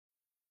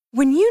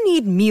When you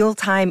need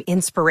mealtime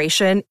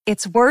inspiration,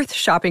 it's worth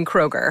shopping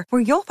Kroger,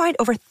 where you'll find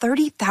over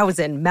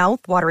 30,000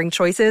 mouth-watering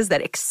choices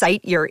that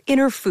excite your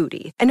inner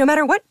foodie. And no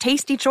matter what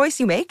tasty choice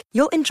you make,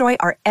 you'll enjoy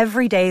our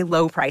everyday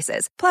low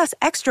prices, plus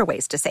extra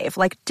ways to save,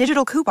 like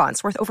digital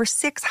coupons worth over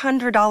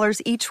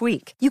 $600 each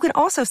week. You can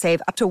also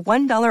save up to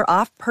 $1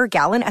 off per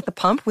gallon at the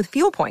pump with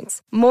fuel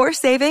points. More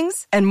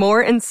savings and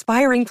more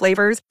inspiring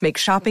flavors make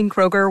shopping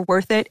Kroger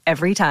worth it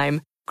every time.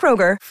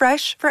 Kroger,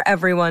 fresh for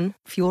everyone.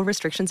 Fuel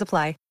restrictions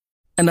apply.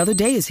 Another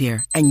day is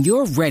here, and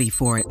you're ready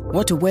for it.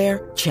 What to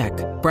wear? Check.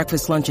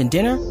 Breakfast, lunch, and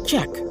dinner?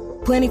 Check.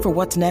 Planning for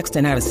what's next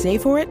and how to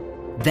save for it?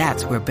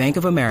 That's where Bank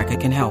of America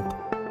can help.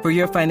 For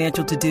your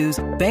financial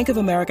to-dos, Bank of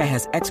America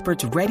has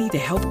experts ready to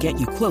help get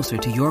you closer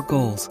to your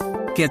goals.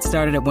 Get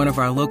started at one of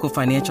our local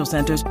financial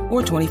centers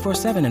or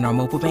 24/7 in our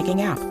mobile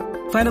banking app.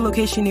 Find a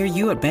location near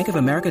you at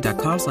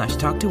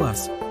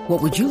bankofamerica.com/talktous.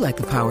 What would you like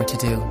the power to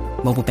do?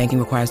 Mobile banking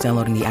requires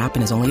downloading the app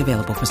and is only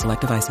available for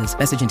select devices.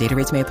 Message and data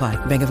rates may apply.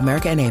 Bank of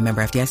America N.A.,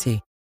 member FDIC.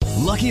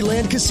 Lucky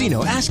Land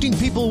Casino, asking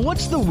people,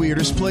 what's the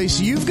weirdest place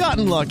you've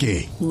gotten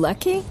lucky?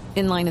 Lucky?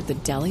 In line at the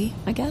deli,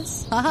 I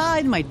guess? Aha,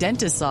 in my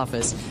dentist's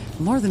office.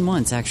 More than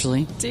once,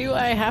 actually. Do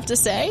I have to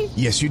say?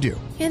 Yes, you do.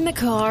 In the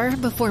car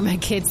before my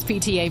kids'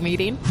 PTA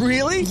meeting.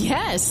 Really?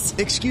 Yes.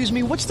 Excuse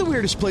me, what's the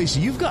weirdest place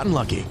you've gotten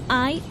lucky?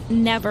 I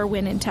never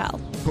win and tell.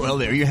 Well,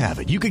 there you have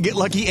it. You can get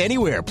lucky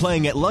anywhere,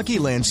 playing at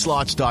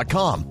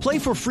LuckyLandSlots.com. Play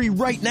for free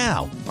right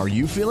now. Are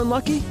you feeling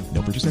lucky?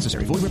 No purchase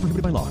necessary. Void where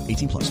prohibited by law.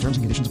 18+. Terms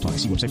and conditions apply.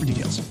 See website for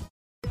details.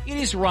 It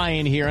is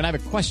Ryan here, and I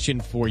have a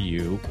question for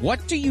you.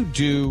 What do you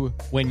do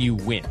when you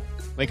win?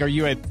 Like, are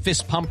you a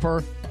fist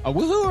pumper, a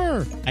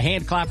woohooer, a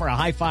hand clapper, a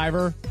high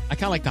fiver? I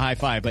kind of like the high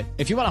five, but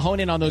if you want to hone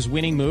in on those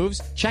winning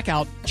moves, check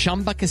out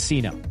Chumba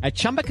Casino. At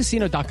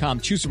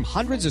ChumbaCasino.com, choose from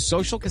hundreds of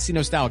social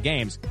casino-style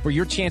games for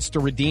your chance to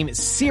redeem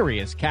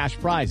serious cash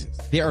prizes.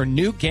 There are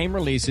new game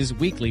releases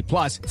weekly,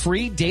 plus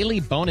free daily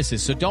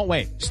bonuses. So don't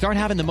wait. Start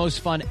having the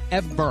most fun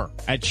ever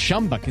at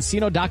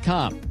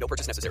ChumbaCasino.com. No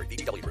purchase necessary.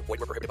 VGW. Void where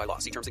prohibited by law.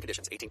 See terms and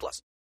conditions.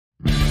 18+.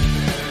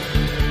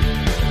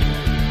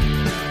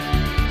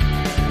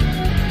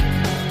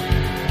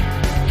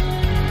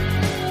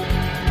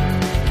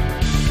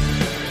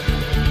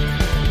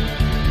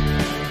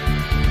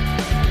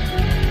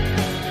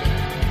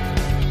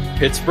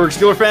 Pittsburgh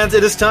Steelers fans,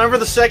 it is time for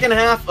the second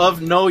half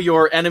of Know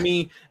Your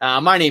Enemy.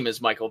 My name is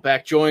Michael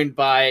Beck, joined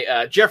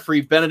by Jeffrey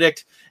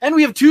Benedict, and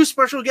we have two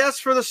special guests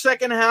for the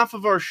second half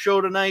of our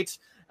show tonight.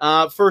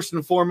 First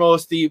and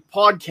foremost, the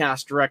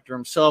podcast director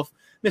himself,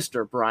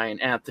 Mr. Brian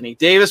Anthony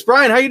Davis.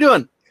 Brian, how you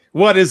doing?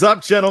 What is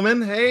up,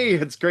 gentlemen? Hey,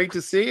 it's great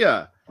to see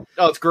you.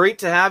 Oh, it's great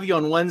to have you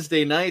on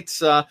Wednesday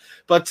nights.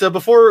 But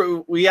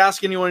before we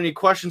ask anyone any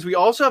questions, we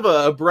also have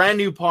a brand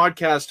new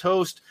podcast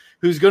host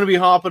who's going to be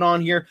hopping on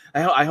here.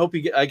 I hope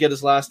I get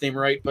his last name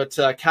right. But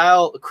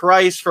Kyle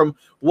Kreis from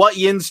What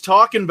Yin's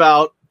Talking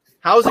About.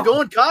 How's it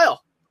going,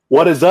 Kyle?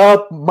 What is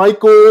up,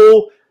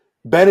 Michael,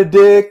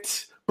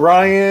 Benedict,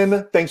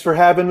 Brian? Thanks for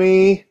having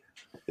me.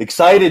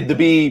 Excited to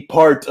be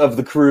part of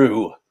the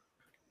crew.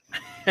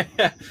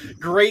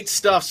 Great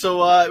stuff.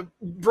 So,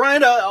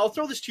 Brian, I'll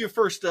throw this to you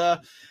first.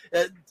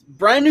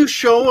 Brand new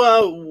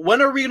show.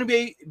 When are we going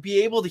to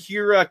be able to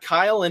hear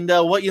Kyle and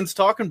What Yin's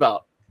Talking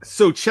About?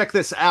 So check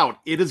this out.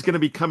 It is going to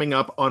be coming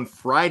up on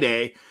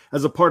Friday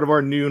as a part of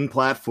our noon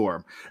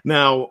platform.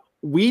 Now,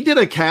 we did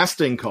a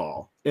casting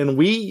call, and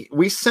we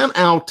sent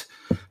out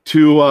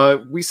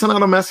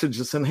a message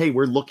that said, hey,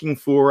 we're looking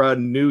for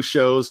new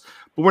shows,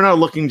 but we're not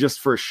looking just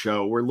for a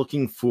show. We're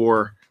looking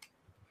for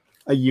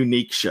a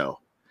unique show.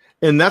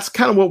 And that's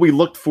kind of what we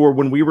looked for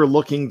when we were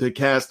looking to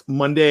cast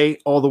Monday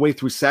all the way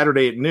through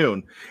Saturday at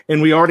noon.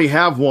 And we already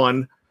have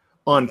one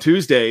on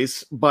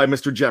Tuesdays by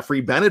Mr.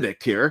 Jeffrey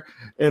Benedict here,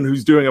 and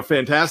who's doing a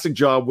fantastic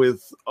job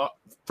with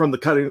from the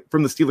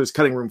Steelers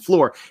cutting room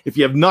floor. If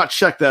you have not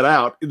checked that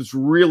out, it's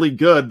really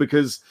good,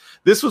 because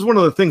this was one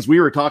of the things we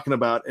were talking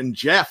about, and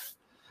Jeff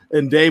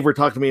and Dave were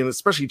talking to me, and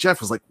especially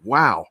Jeff was like,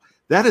 wow,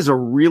 that is a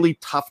really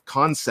tough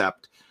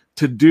concept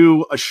to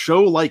do a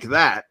show like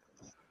that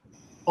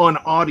on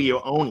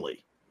audio only.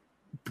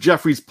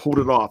 Jeffrey's pulled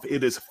it off.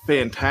 It is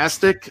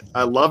fantastic.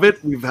 I love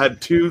it. We've had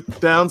 2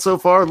 down so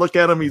far. Look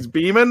at him. He's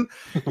beaming.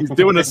 He's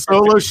doing a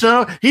solo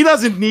show. He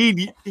doesn't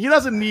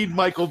need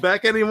Michael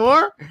Beck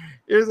anymore.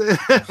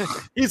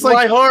 He's like,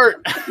 my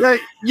heart. Yeah,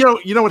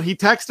 you know what? He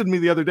texted me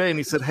the other day and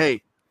he said,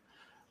 hey,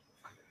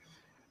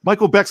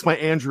 Michael Beck's my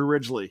Andrew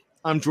Ridgely.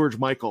 I'm George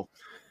Michael.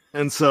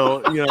 And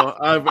so,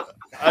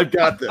 I've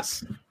got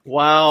this.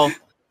 Wow.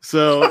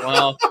 So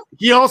wow.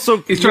 He's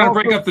trying to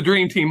break up the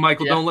dream team,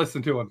 Michael. Yeah. Don't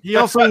listen to him. He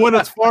also went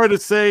as far to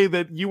say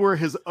that you were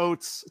his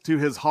Oates to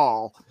his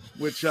Hall,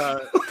 which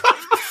I'm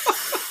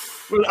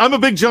a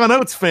big John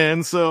Oates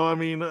fan, so I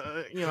mean,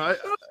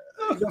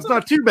 that's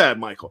not too bad,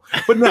 Michael.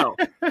 But no.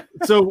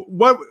 So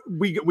what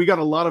we got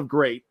a lot of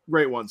great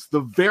ones.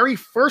 The very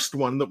first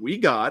one that we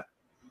got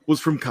was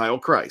from Kyle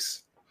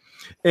Kreis,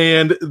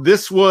 and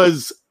this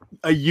was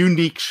a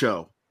unique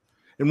show.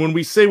 And when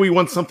we say we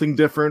want something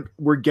different,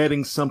 we're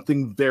getting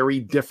something very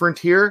different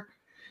here.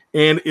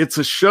 And it's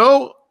a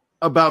show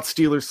about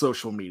Steelers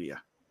social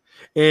media.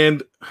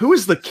 And who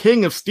is the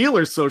king of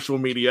Steelers social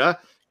media?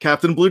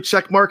 Captain Blue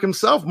Checkmark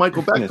himself,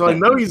 Michael Beck. So I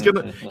know he's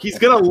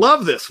gonna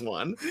love this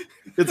one.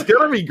 It's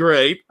gonna be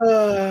great.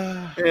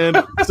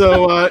 And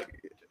so,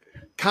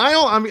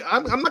 Kyle, I'm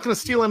not gonna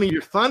steal any of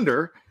your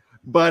thunder,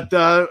 but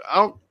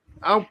I'll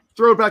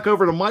throw it back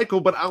over to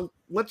Michael. But I'll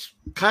let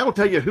Kyle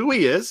tell you who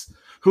he is,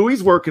 who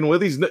he's working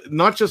with. He's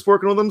not just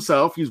working with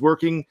himself. He's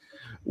working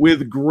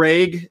with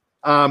Greg.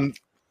 I'm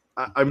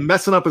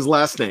messing up his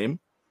last name.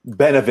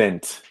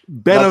 Benevent.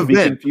 Not to be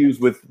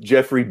confused with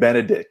Jeffrey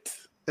Benedict.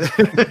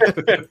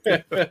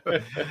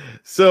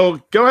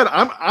 So go ahead.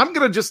 I'm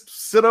gonna just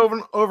sit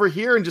over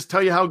here and just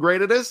tell you how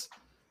great it is,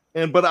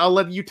 but I'll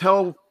let you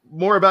tell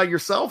more about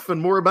yourself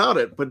and more about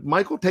it. But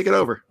Michael, take it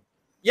over.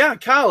 Yeah,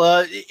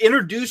 Kyle,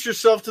 introduce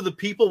yourself to the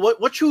people.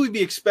 What should we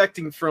be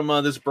expecting from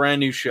this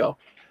brand new show?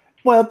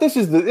 Well, this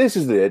is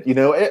it. You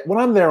know, when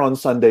I'm there on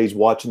Sundays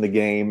watching the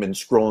game and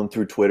scrolling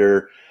through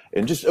Twitter,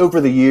 and just over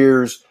the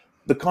years,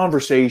 the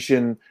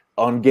conversation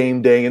on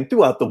game day and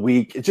throughout the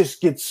week, it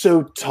just gets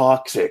so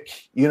toxic.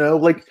 You know,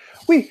 like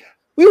we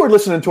were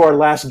listening to our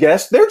last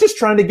guest. They're just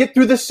trying to get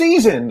through the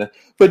season.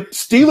 But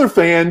Steeler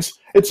fans,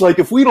 it's like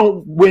if we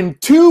don't win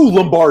 2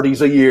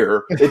 Lombardis a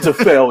year, it's a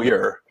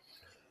failure.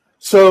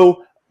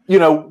 So, you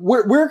know,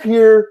 we're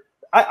here.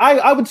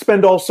 I would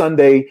spend all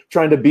Sunday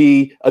trying to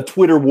be a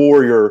Twitter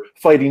warrior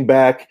fighting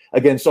back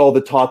against all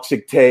the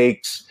toxic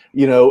takes,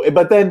 you know,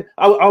 but then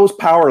I was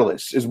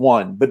powerless is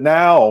one. But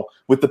now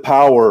with the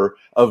power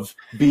of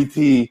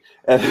BT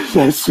and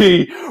SC,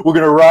 we're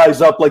going to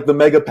rise up like the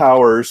mega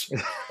powers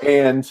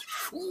and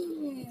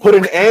put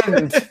an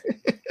end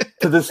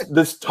to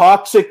this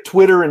toxic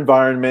Twitter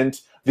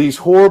environment, these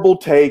horrible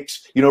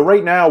takes. You know,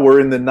 right now we're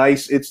in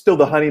it's still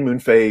the honeymoon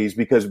phase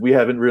because we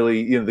haven't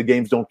really, you know, the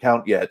games don't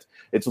count yet.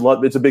 It's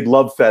a big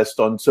love fest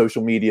on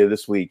social media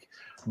this week.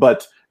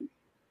 But,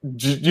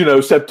 you know,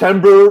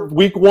 September,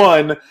 week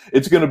 1,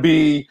 it's going to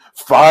be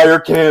fire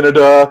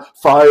Canada,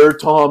 fire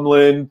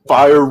Tomlin,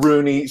 fire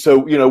Rooney.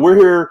 So, you know, we're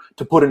here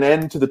to put an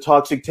end to the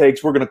toxic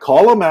takes. We're going to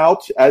call them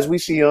out as we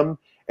see them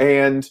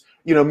and,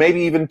 you know,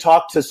 maybe even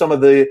talk to some of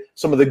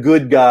the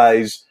good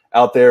guys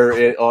out there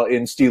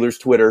in Steelers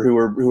Twitter who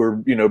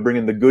are, you know,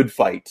 bringing the good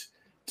fight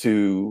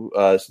to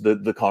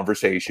the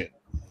conversation.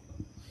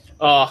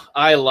 Oh,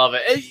 I love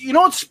it. You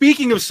know what?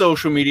 Speaking of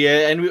social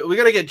media, and we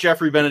got to get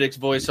Jeffrey Benedict's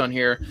voice on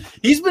here.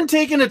 He's been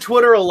taking to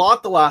Twitter a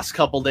lot the last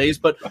couple days,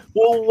 but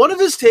one of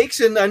his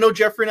takes, and I know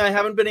Jeffrey and I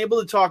haven't been able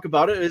to talk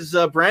about it, is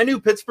brand new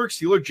Pittsburgh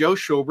Steeler Joe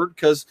Schobert,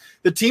 because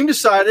the team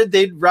decided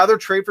they'd rather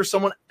trade for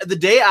someone the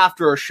day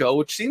after our show,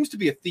 which seems to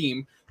be a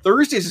theme.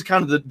 Thursdays is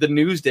kind of the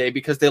news day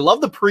because they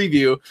love the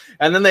preview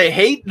and then they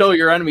hate Know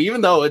Your Enemy,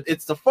 even though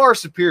it's the far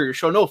superior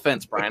show. No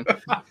offense, Brian.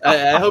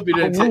 I hope you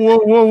didn't.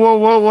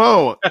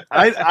 Whoa.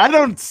 I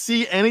don't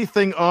see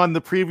anything on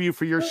the preview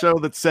for your show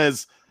that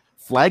says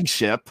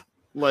flagship.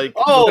 Like,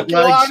 oh,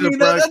 well, I mean,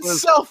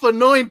 that's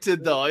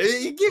self-anointed, though.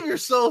 You give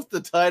yourself the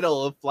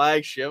title of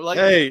flagship. Like,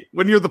 hey,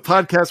 when you're the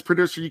podcast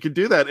producer, you can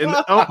do that. And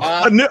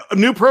a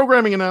new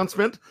programming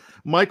announcement.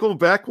 Michael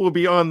Beck will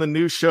be on the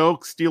new show,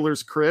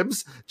 Steelers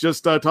Cribs,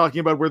 just talking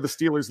about where the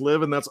Steelers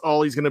live, and that's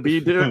all he's going to be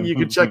doing. You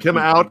can check him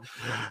out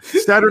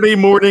Saturday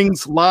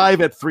mornings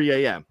live at 3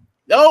 a.m.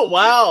 Oh,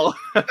 wow.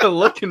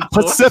 Looking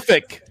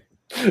Pacific.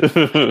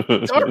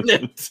 Darn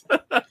it.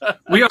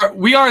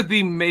 We are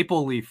the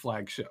Maple Leaf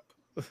flagship.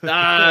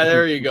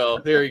 There you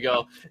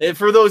go. And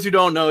for those who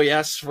don't know,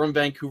 yes, from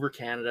Vancouver,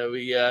 Canada,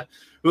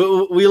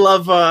 we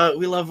love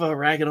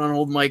ragging on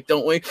old Mike,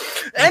 don't we?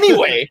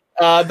 Anyway,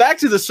 back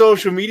to the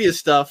social media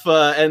stuff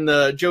and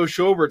the Joe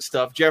Schobert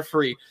stuff.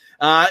 Jeffrey,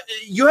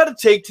 you had a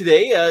take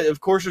today.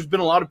 Of course, there's been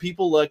a lot of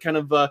people kind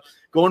of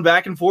going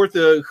back and forth.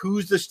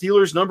 Who's the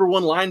Steelers' number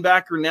 1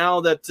 linebacker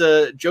now that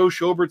Joe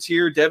Schobert's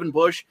here? Devin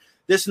Bush,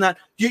 this and that.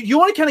 You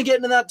want to kind of get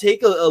into that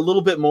take a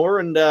little bit more,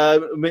 and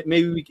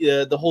maybe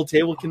the whole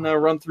table can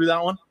run through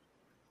that one?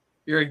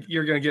 You're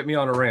going to get me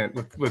on a rant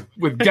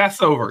with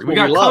guests over. We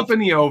got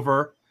company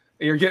over,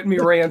 and you're getting me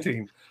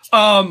ranting.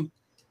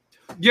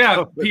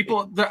 Yeah,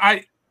 people.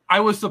 I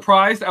was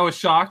surprised. I was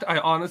shocked. I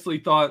honestly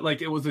thought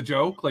like it was a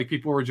joke, like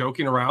people were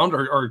joking around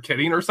or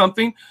kidding or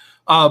something.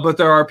 But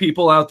there are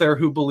people out there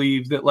who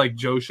believe that like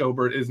Joe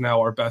Schobert is now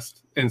our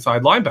best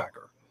inside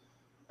linebacker,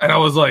 and I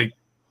was like,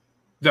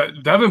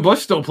 Devin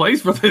Bush still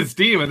plays for this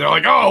team, and they're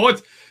like, oh,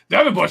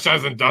 Devin Bush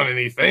hasn't done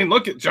anything.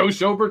 Look at Joe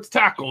Schobert's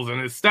tackles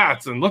and his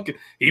stats, and look,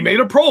 he made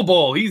a Pro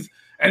Bowl. He's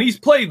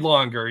played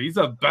longer. He's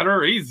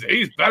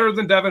better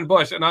than Devin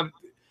Bush, and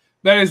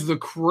that is the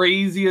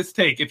craziest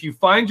take. If you're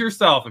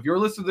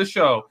listening to the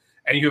show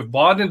and you have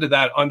bought into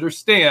that,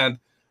 understand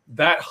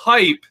that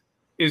hype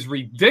is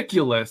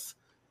ridiculous.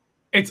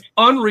 It's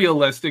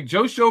unrealistic.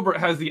 Joe Schobert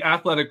has the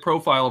athletic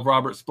profile of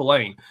Robert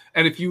Spillane.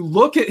 And if you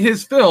look at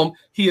his film,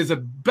 he is a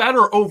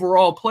better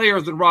overall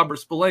player than Robert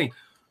Spillane.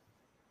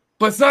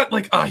 But it's not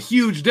like a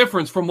huge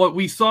difference from what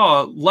we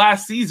saw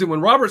last season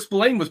when Robert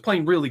Spillane was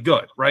playing really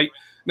good, right?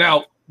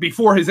 Now,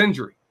 before his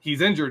injury,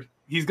 he's injured.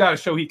 He's got to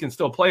show he can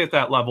still play at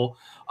that level.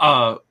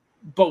 But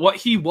what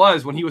he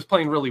was when he was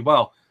playing really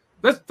well,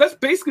 That's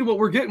basically what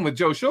we're getting with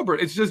Joe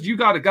Schobert. It's just you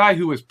got a guy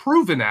who is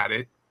proven at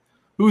it,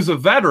 who's a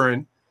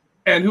veteran,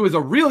 and who is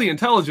a really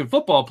intelligent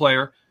football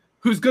player,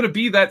 who's going to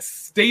be that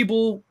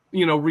stable,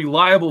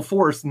 reliable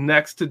force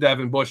next to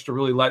Devin Bush to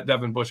really let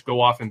Devin Bush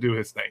go off and do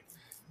his thing.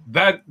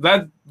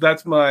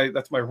 That's my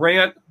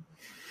rant.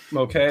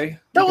 Okay,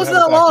 that wasn't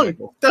that long.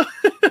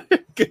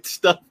 Good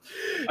stuff.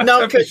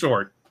 Now,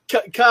 short.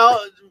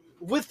 Kyle,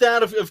 with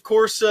that, of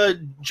course,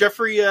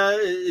 Jeffrey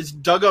is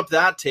dug up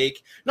that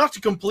take. Not to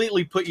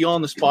completely put you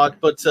on the spot,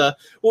 but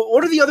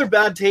what are the other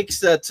bad takes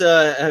that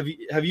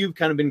have you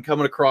kind of been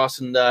coming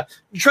across? And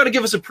try to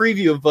give us a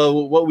preview of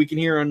what we can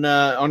hear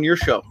on your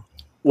show.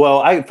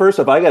 Well, first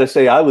off, I got to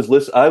say I was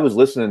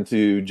listening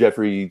to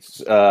Jeffrey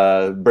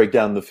break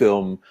down the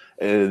film,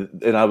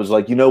 and I was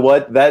like, you know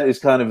what? That is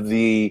kind of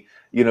the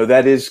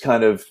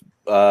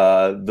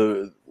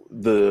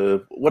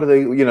what are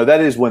they?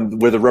 That is where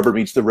the rubber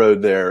meets the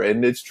road there,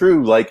 and it's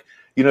true. Like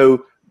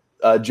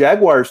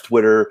Jaguars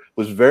Twitter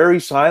was very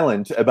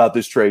silent about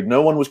this trade.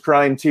 No one was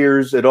crying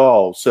tears at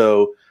all.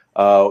 So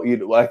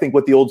I think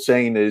what the old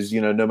saying is,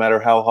 no matter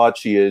how hot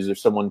she is,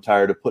 there's someone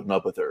tired of putting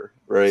up with her,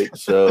 right?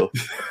 So.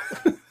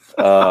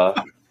 I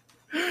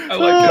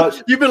like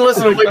it. You've been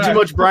listening to way too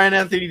much Brian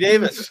Anthony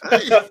Davis.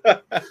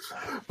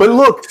 But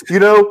look,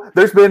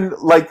 there's been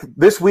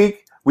this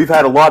week. We've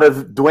had a lot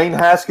of Dwayne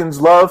Haskins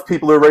love.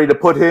 People are ready to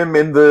put him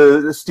in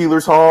the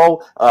Steelers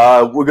Hall.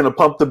 We're going to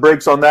pump the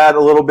brakes on that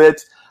a little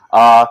bit.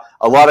 A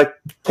lot of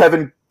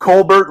Kevin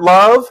Colbert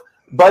love.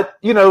 But,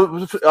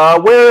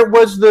 where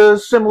was the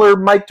similar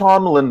Mike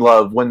Tomlin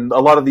love when a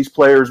lot of these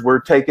players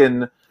were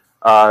taking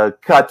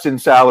cuts in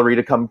salary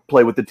to come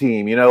play with the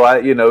team?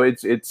 I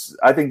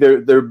think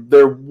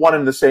they're one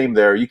and the same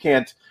there. You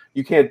can't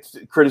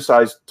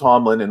criticize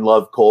Tomlin and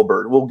love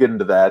Colbert. We'll get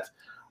into that.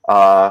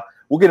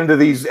 We'll get into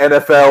these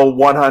NFL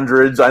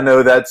 100s. I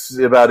know that's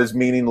about as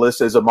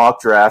meaningless as a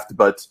mock draft,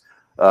 but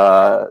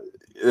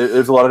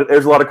there's a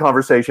lot of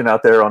conversation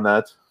out there on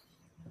that.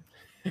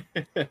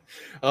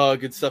 Oh,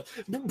 good stuff.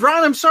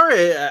 Brian, I'm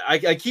sorry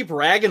I keep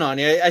ragging on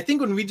you. I think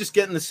when we just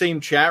get in the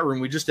same chat room,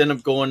 we just end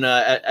up going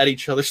at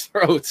each other's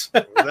throats.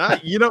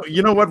 You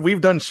know what?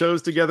 We've done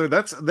shows together.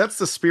 That's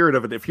the spirit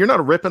of it. If you're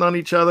not ripping on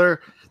each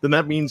other, then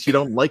that means you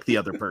don't like the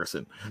other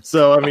person.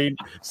 So,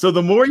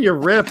 the more you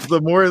rip, the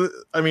more,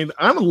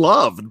 I'm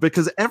loved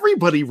because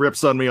everybody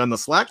rips on me on the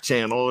Slack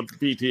channel at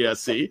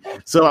BTSC.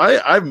 So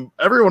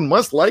everyone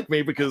must like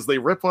me because they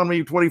rip on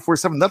me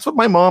 24/7. That's what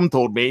my mom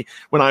told me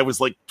when I was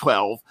like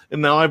 12.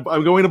 And now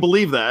I'm going to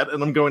believe that,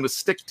 and I'm going to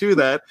stick to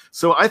that.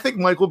 So I think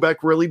Michael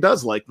Beck really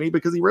does like me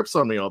because he rips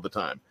on me all the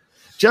time.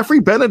 Jeffrey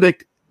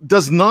Benedict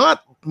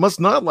must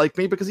not like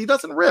me because he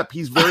doesn't rip.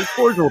 He's very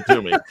cordial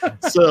to me.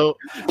 So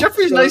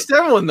Jeffrey's nice to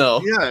everyone,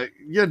 though. Yeah.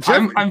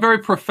 I'm very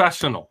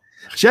professional.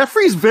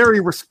 Jeffrey's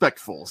very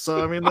respectful.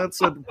 So that's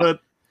it.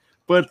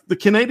 But the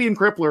Canadian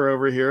crippler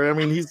over here,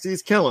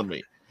 he's killing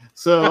me.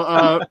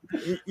 So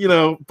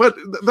but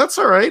that's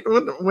all right.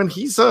 When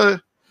he's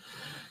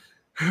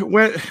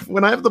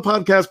when I have the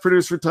podcast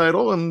producer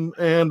title and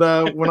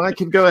when I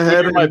can go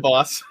ahead and my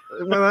boss.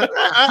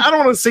 I don't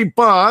want to say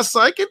boss.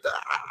 I could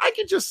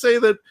just say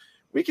that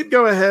we could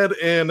go ahead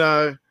and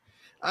I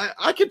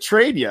could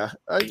trade you.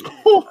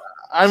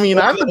 I'm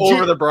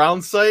over the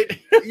Browns site.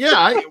 Yeah,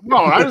 I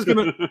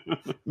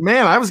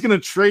was gonna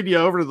trade you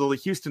over to the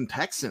Houston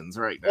Texans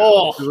right now.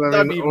 Oh,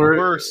 that'd be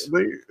worse.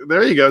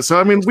 There you go.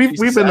 So we've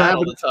been having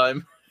all the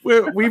time.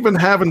 We've been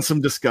having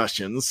some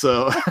discussions.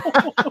 So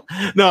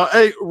no,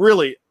 hey,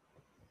 really,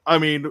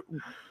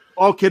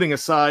 all kidding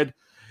aside,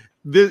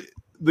 the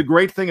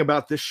great thing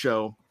about this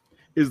show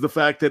is the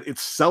fact that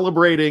it's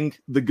celebrating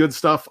the good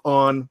stuff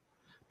on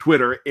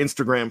Twitter,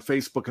 Instagram,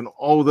 Facebook, and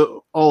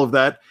all of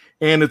that,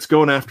 and it's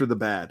going after the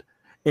bad,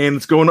 and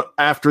it's going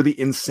after the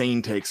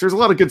insane takes. There's a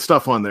lot of good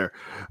stuff on there.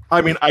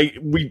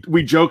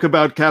 We joke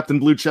about Captain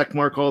Blue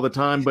Checkmark all the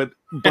time, but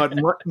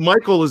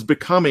Michael is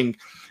becoming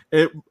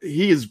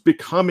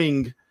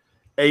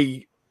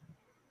a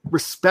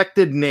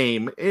respected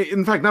name.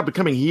 In fact, not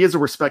becoming, he is a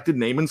respected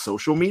name in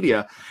social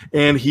media,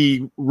 and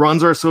he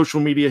runs our social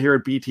media here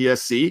at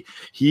BTSC.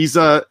 He's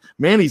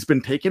he's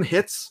been taking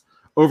hits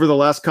over the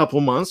last couple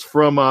months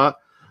from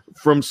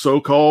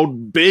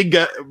so-called big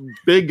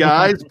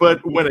guys, but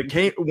when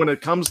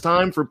it comes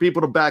time for people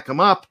to back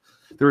him up,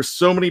 there are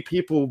so many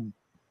people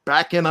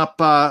backing up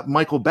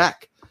Michael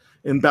Beck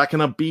and backing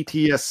up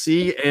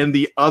BTSC and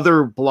the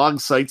other blog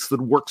sites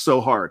that work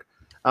so hard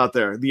out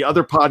there. The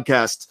other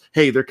podcasts,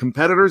 hey, they're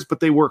competitors,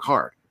 but they work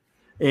hard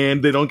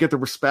and they don't get the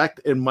respect.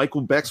 And Michael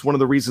Beck's one of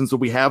the reasons that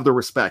we have the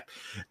respect.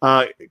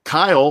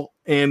 Kyle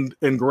and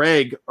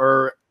Greg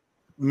are,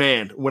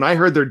 man, when I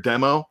heard their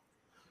demo,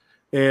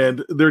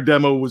 and their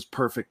demo was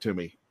perfect to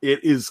me.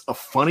 It is a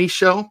funny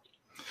show.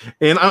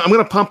 And I'm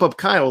going to pump up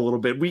Kyle a little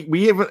bit.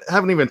 We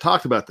haven't even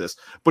talked about this,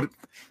 but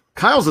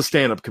Kyle's a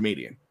stand-up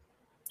comedian.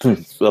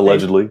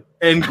 Allegedly.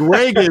 And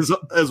Greg is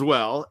as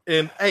well.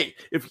 And hey,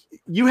 if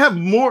you have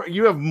more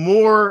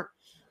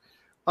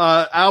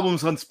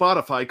albums on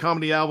Spotify,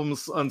 comedy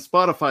albums on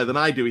Spotify than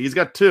I do. He's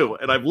got 2,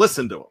 and I've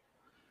listened to them.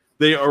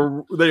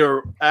 They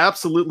are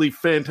absolutely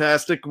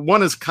fantastic.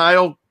 One is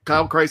Kyle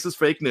Crisis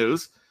Fake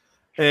News,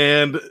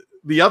 and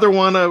the other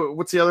one,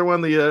 what's the other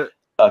one? The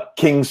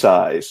King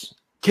Size.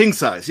 King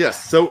Size,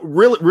 yes. So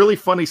really, really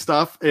funny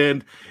stuff.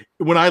 And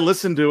when I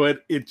listened to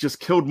it, it just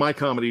killed my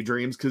comedy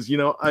dreams because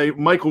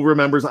Michael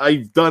remembers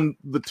I've done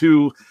the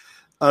two.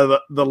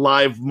 The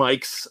live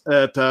mics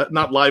at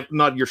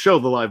not your show,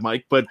 the live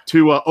mic, but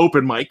two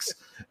open mics.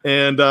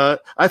 And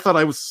I thought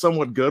I was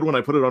somewhat good when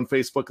I put it on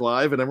Facebook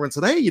Live, and everyone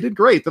said, "Hey, you did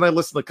great." Then I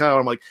listened to Kyle, and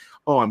I'm like,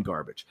 "Oh, I'm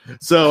garbage."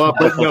 So,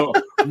 but no,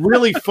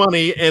 really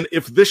funny. And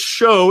if this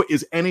show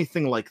is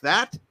anything like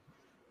that,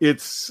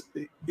 it's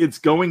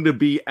going to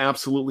be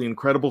absolutely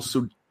incredible.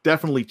 So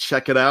definitely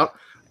check it out.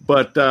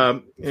 But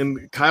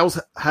and Kyle's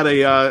had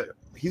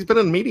he's been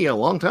in media a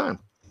long time.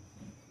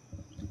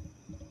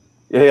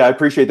 Yeah, I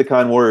appreciate the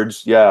kind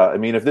words. Yeah, I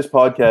mean, if this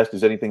podcast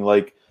is anything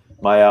like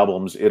my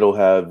albums, it'll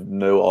have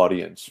no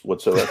audience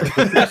whatsoever.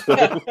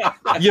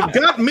 You've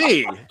got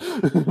me.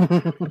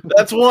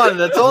 That's one.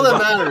 That's all that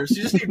matters.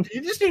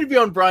 You just need to be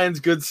on Brian's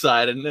good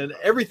side, and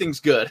everything's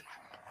good.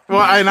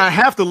 Well, and I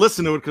have to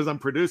listen to it because I'm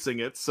producing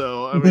it.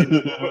 So, I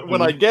mean,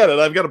 when I get it,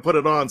 I've got to put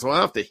it on, so I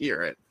have to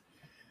hear it.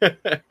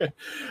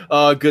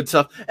 Good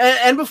stuff.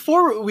 And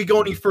before we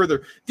go any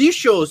further, these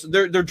shows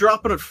they're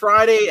dropping it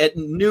Friday at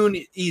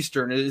noon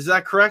Eastern. Is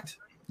that correct?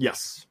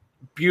 Yes.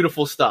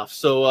 Beautiful stuff.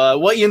 So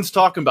what Ian's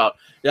talking about,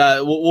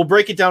 we'll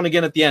break it down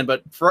again at the end.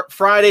 But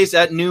Fridays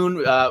at noon,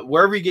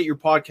 wherever you get your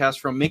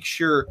podcast from, make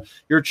sure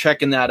you're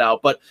checking that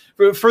out. But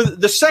for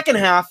the second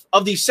half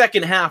of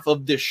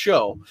this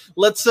show,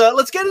 let's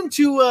get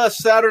into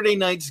Saturday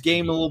night's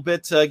game a little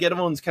bit. Get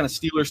everyone's kind of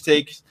Steelers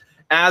takes.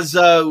 As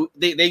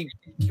they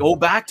go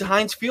back to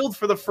Heinz Field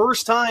for the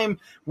first time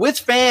with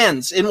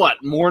fans in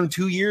more than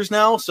 2 years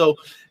now. So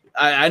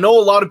I know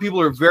a lot of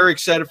people are very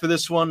excited for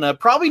this one.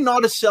 Probably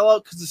not a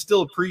sellout because it's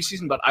still a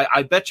preseason, but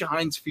I bet you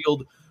Heinz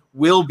Field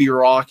will be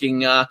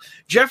rocking.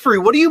 Jeffrey,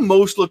 what are you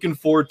most looking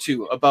forward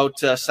to about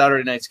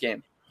Saturday night's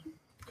game?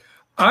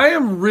 I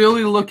am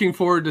really looking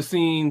forward to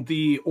seeing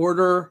the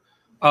order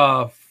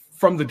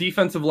from the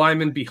defensive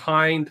linemen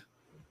behind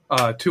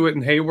Tuitt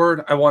and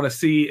Hayward. I want to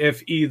see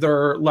if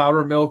either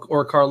Loudermilk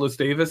or Carlos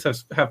Davis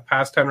have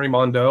passed Henry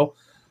Mondeau.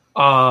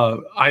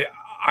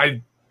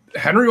 Henry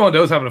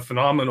Mondeau is having a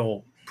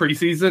phenomenal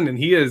preseason, and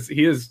he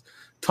is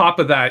top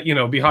of that,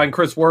 behind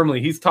Chris Wormley.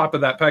 He's top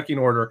of that pecking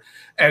order.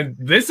 And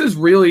this is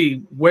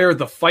really where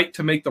the fight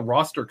to make the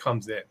roster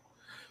comes in.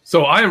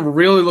 So I am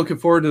really looking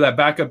forward to that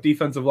backup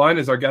defensive line.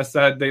 As our guest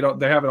said, they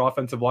have an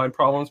offensive line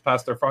problems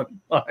past their front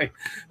line.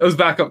 Those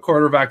backup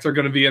quarterbacks are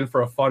going to be in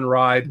for a fun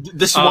ride.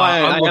 This is why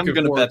I am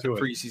going to bet the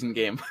preseason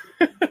game.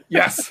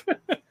 Yes.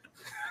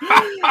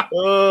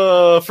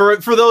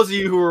 For those of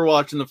you who were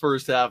watching the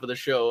first half of the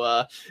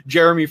show,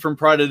 Jeremy from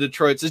Pride of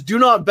Detroit says, "Do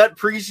not bet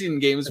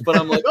preseason games." But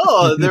I'm like,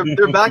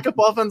 their backup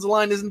offensive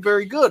line isn't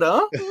very good,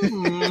 huh?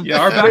 Yeah,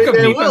 our backup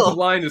defensive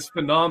line is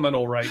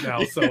phenomenal right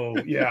now. So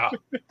yeah,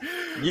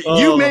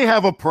 you may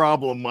have a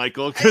problem,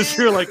 Michael, because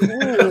you're like,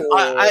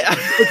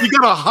 if you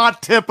got a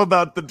hot tip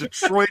about the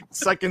Detroit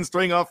second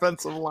string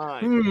offensive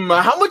line,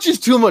 how much is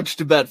too much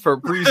to bet for a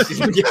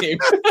preseason game?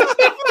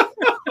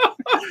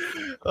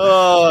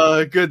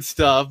 Good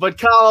stuff. But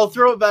Kyle, I'll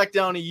throw it back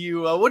down to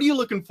you. What are you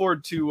looking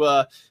forward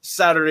to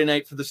Saturday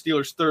night for the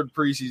Steelers' third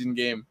preseason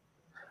game?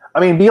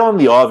 I mean, beyond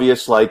the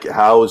obvious, like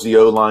how is the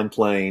O-line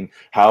playing?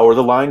 How are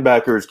the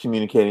linebackers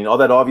communicating? All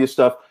that obvious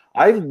stuff.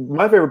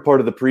 My favorite part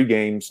of the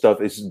pregame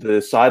stuff is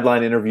the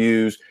sideline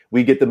interviews.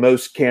 We get the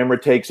most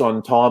camera takes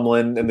on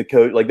Tomlin and the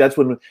coach. Like that's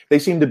when they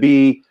seem to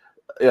be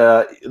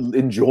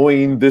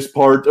enjoying this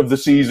part of the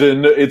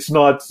season. It's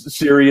not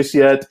serious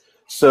yet.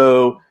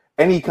 So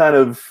any kind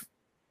of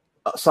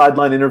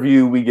sideline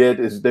interview we get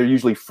they're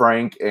usually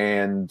frank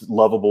and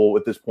lovable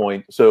at this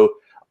point. So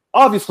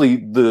obviously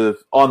the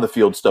on the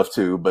field stuff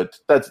too, but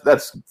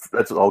that's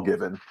all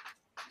given.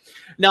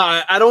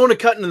 Now I don't want to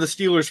cut into the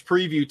Steelers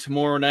preview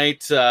tomorrow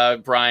night,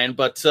 Brian,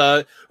 but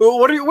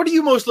what are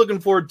you most looking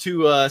forward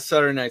to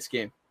Saturday night's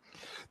game?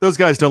 Those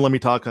guys don't let me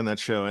talk on that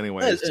show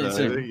anyway.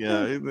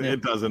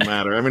 It doesn't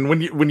matter. I mean,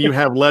 when you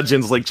have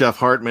legends like Jeff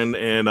Hartman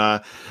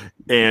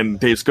and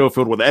Dave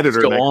Schofield with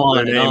editor next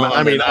to their name,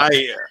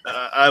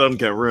 I don't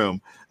get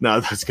room. No,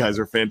 those guys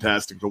are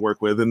fantastic to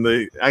work with, and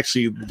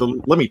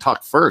let me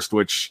talk first,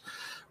 which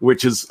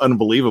is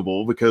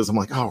unbelievable because I'm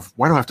like,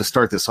 why do I have to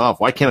start this off?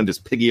 Why can't I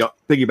just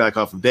piggyback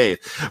off of Dave?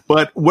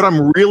 But what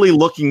I'm really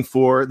looking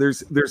for,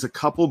 there's a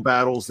couple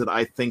battles that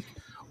I think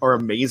are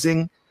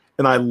amazing.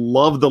 And I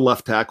love the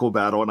left tackle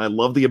battle, and I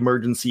love the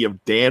emergence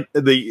of Dan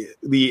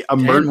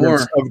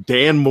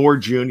Moore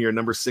Jr.,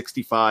 number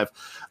 65,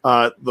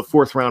 the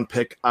fourth round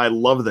pick. I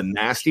love the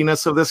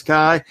nastiness of this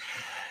guy.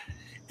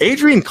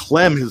 Adrian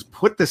Clem has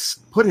put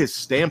his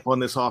stamp on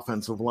this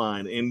offensive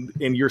line,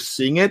 and you're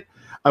seeing it.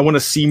 I want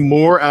to see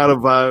more out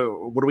of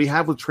what do we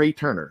have with Trey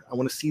Turner. I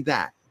want to see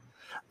that.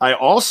 I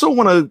also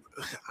want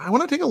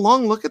to take a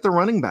long look at the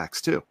running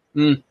backs too.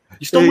 You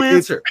stole my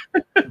answer.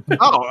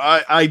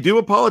 I do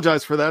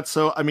apologize for that.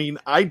 So I mean,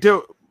 I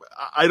don't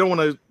want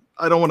to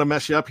want to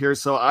mess you up here,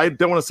 so I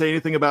don't want to say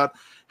anything about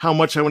how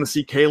much I want to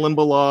see Kalen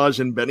Ballage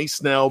and Benny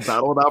Snell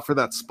battle it out for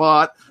that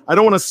spot. I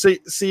don't want to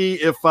see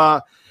if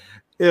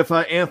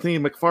Anthony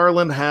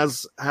McFarland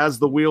has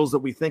the wheels that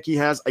we think he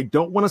has. I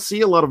don't want to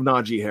see a lot of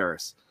Najee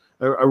Harris.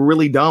 I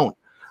really don't.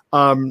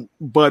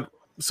 But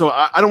so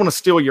I don't want to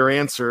steal your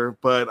answer,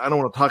 but I don't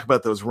want to talk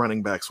about those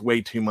running backs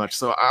way too much.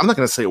 So I'm not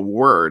going to say a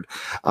word.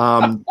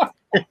 And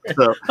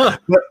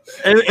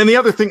the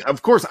other thing,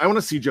 of course, I want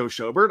to see Joe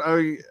Schobert.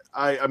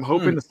 I'm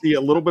hoping to see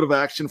a little bit of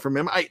action from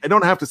him. I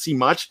don't have to see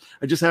much.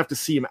 I just have to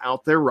see him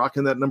out there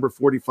rocking that number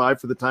 45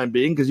 for the time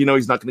being, because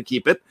he's not going to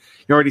keep it.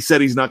 He already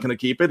said he's not going to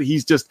keep it.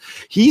 He's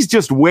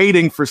just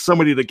waiting for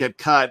somebody to get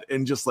cut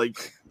and just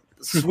like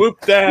swoop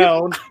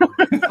down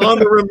on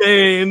the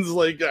remains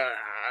like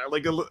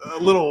a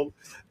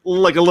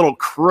little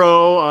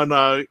crow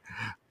on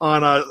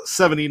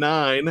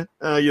 79,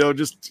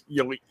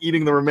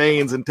 eating the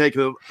remains and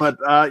taking it. But,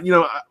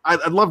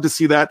 I'd love to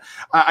see that.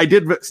 I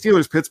did.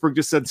 Steelers Pittsburgh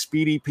just said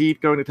Speedy Pete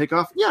going to take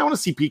off. Yeah, I want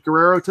to see Pete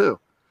Guerrero too.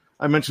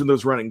 I mentioned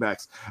those running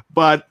backs,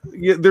 but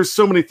there's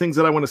so many things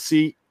that I want to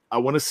see. I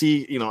want to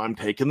see, I'm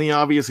taking the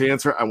obvious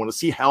answer. I want to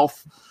see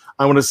health.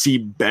 I want to see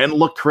Ben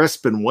look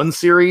crisp in one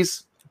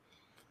series.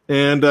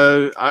 And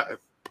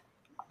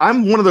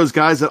I'm one of those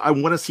guys that I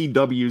want to see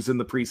W's in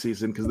the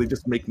preseason because they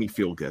just make me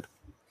feel good.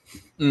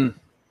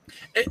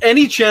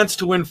 Any chance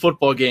to win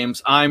football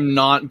games, I'm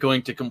not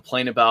going to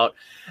complain about.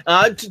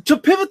 To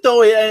pivot,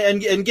 though,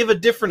 and give a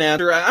different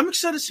answer, I'm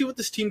excited to see what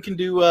this team can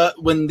do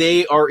when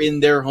they are in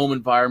their home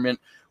environment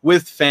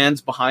with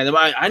fans behind them.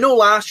 I know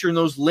last year in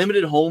those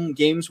limited home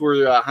games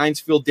where Heinz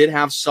Field did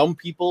have some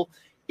people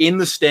in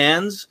the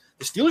stands,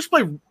 the Steelers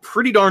played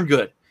pretty darn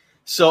good.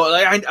 So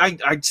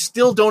I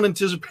still don't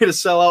anticipate a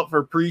sellout for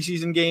a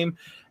preseason game.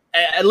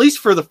 At least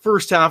for the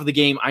first half of the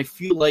game, I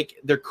feel like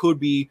there could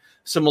be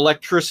some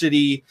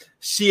electricity,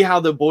 see how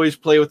the boys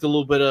play with a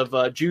little bit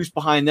of juice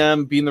behind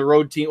them, being the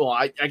road team. Well,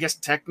 I guess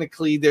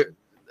technically that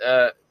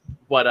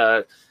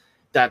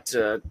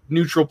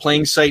neutral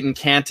playing site in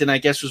Canton, I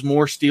guess, was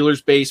more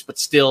Steelers-based, but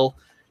still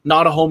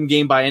not a home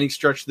game by any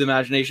stretch of the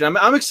imagination.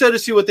 I'm excited to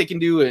see what they can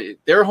do.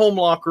 Their home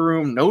locker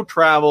room, no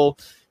travel.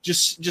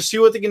 Just see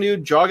what they can do,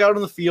 jog out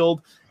on the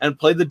field, and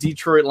play the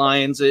Detroit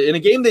Lions in a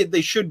game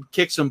they should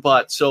kick some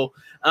butt. So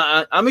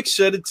I'm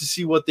excited to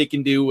see what they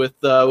can do with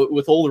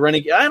old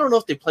Renegade. I don't know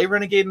if they play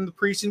Renegade in the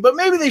preseason, but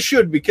maybe they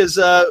should because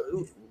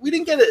we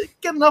didn't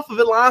get enough of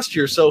it last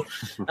year. So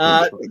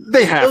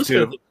they have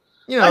to.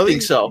 I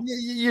think so.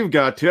 You've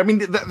got to. I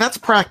mean, that's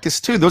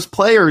practice too. Those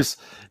players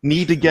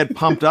need to get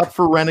pumped up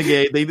for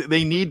Renegade.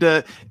 They need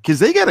to, because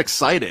they get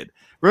excited.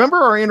 Remember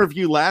our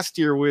interview last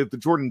year with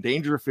Jordan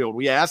Dangerfield?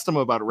 We asked him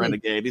about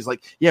Renegade. He's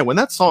like, yeah, when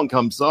that song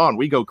comes on,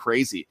 we go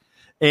crazy.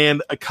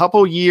 And a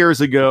couple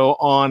years ago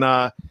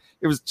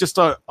it was just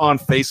on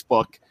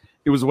Facebook.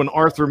 It was when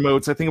Arthur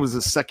Moats, I think it was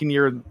his second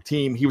year in the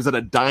team, he was at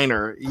a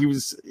diner. He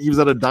was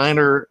at a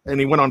diner and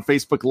he went on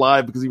Facebook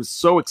Live because he was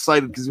so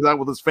excited because he was out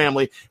with his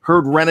family,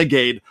 heard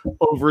Renegade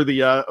over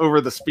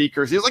the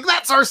speakers. He was like,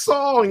 that's our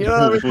song,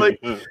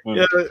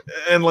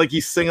 and like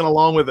he's singing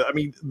along with it. I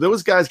mean,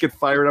 those guys get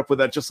fired up with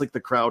that just like the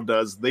crowd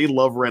does. They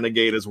love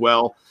Renegade as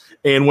well.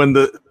 And when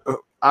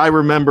I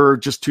remember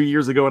just 2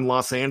 years ago in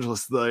Los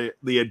Angeles,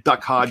 the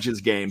Duck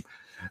Hodges game.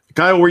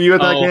 Kyle, were you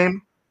at that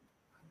game?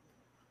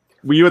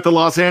 Were you at the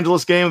Los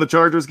Angeles game, the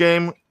Chargers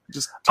game,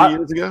 just 2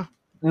 years ago?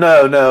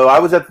 No. I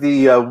was at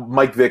the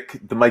Mike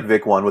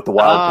Vick one with the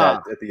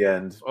Wildcat at the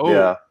end. Oh,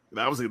 yeah,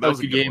 that was a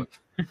good game.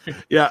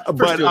 Yeah,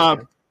 but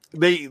I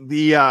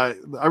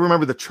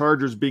remember the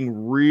Chargers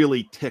being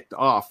really ticked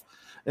off,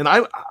 and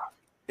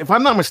if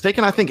I'm not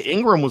mistaken, I think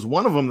Ingram was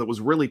one of them that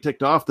was really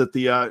ticked off that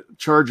the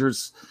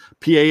Chargers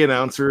PA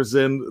announcers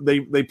and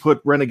they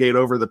put Renegade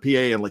over the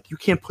PA and like, you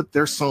can't put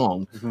their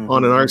song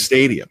on in our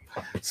stadium.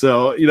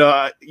 So,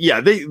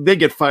 they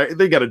get fired.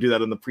 They got to do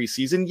that in the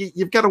preseason.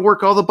 You've got to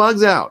work all the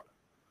bugs out.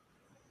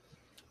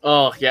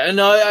 Oh yeah, and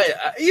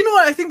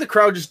I think the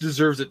crowd just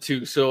deserves it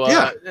too. So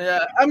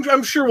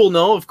I'm sure we'll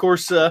know. Of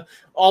course,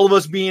 all of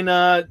us being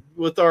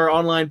with our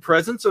online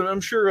presence, and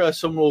I'm sure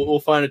someone will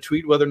find a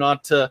tweet whether or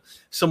not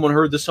someone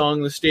heard the song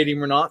in the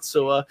stadium or not.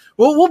 So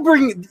we'll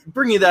bring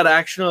you that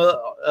action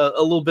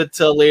a little bit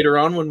later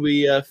on when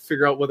we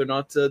figure out whether or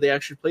not they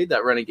actually played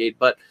that Renegade.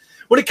 But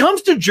when it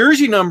comes to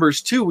jersey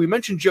numbers too, we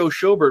mentioned Joe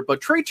Schobert, but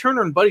Trey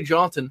Turner and Buddy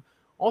Johnson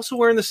also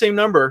wearing the same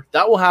number.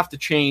 That will have to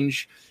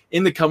change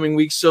in the coming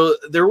weeks. So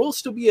there will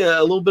still be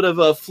a little bit of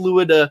a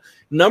fluid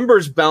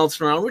numbers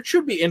bouncing around, which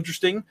should be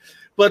interesting.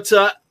 But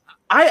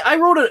I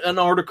wrote an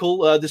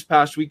article this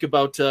past week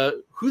about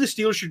who the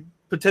Steelers should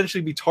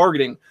potentially be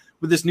targeting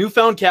with this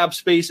newfound cap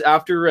space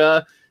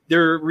after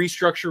their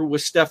restructure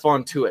with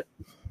Stephon Tuitt.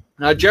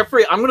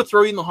 Jeffrey, I'm going to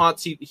throw you in the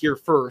hot seat here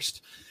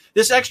first.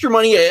 This extra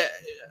money,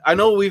 I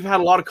know we've had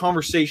a lot of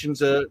conversations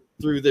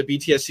through the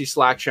BTSC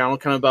Slack channel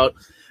kind of about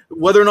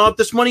whether or not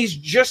this money's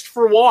just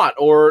for what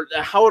or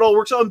how it all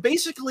works out. And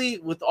basically,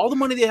 with all the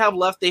money they have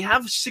left, they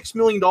have $6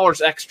 million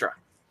extra.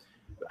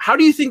 How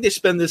do you think they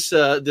spend this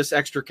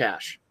extra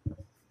cash?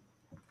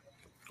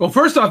 Well,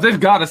 first off, they've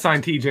got to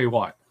sign TJ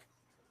Watt.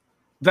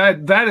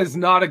 That is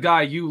not a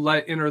guy you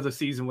let enter the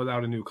season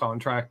without a new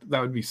contract.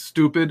 That would be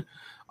stupid.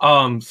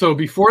 So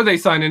before they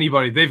sign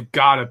anybody, they've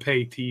got to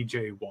pay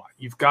TJ Watt.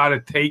 You've got to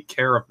take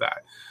care of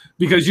that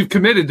because you've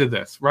committed to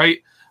this, right?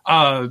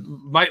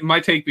 My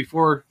take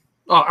before.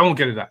 Oh, I won't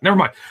get into that. Never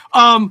mind.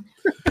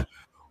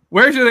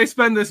 Where should they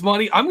spend this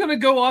money? I'm going to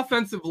go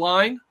offensive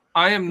line.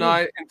 I am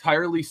not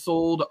entirely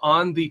sold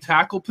on the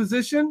tackle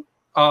position.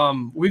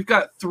 We've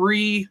got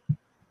 3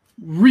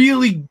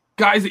 really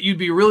guys that you'd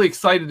be really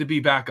excited to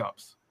be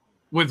backups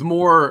with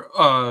more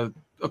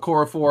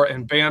Okorafor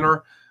and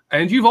Banner.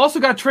 And you've also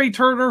got Trey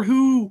Turner,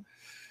 who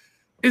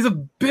is a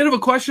bit of a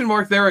question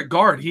mark there at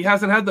guard. He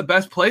hasn't had the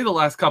best play the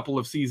last couple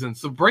of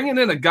seasons. So bringing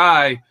in a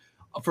guy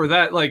for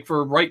that, like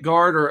for right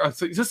guard or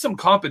just some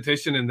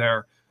competition in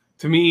there,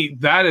 to me,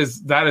 that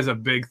is a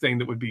big thing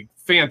that would be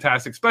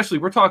fantastic. Especially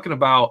we're talking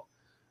about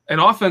an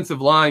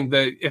offensive line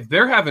that if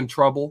they're having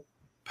trouble,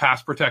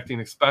 pass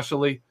protecting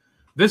especially,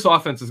 this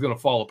offense is going to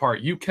fall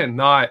apart. You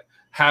cannot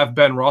have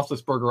Ben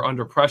Roethlisberger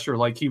under pressure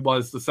like he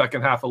was the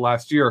second half of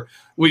last year.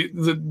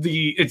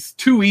 It's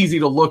too easy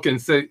to look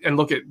and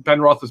look at Ben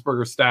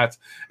Roethlisberger's stats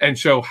and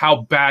show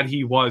how bad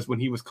he was when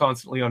he was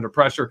constantly under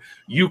pressure.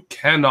 You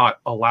cannot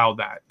allow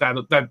that.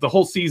 That the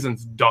whole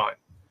season's done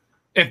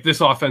if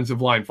this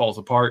offensive line falls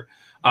apart.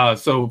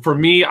 So for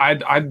me,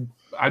 I'd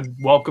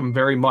welcome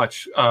very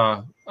much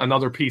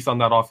another piece on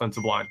that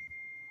offensive line.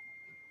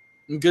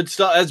 Good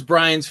stuff. As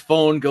Brian's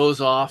phone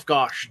goes off,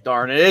 gosh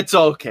darn it, it's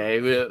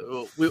okay.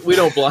 We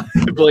don't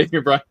blame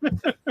you, Brian.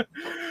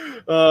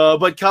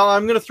 But Kyle,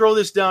 I'm going to throw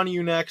this down to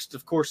you next.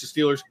 Of course, the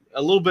Steelers,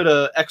 a little bit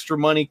of extra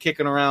money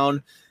kicking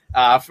around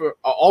for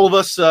all of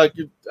us.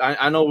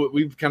 I know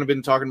we've kind of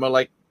been talking about,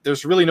 like,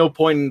 there's really no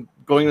point in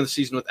going into the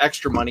season with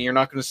extra money. You're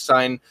not going to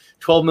sign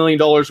 $12 million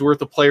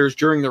worth of players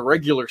during the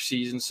regular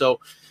season.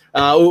 So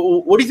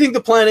what do you think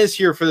the plan is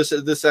here for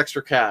this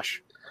extra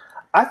cash?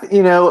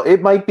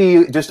 It might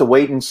be just a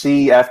wait and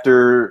see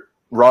after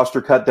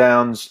roster cut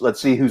downs. Let's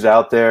see who's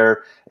out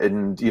there.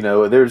 And,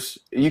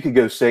 you could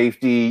go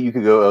safety, you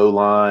could go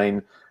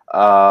O-line.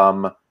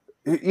 I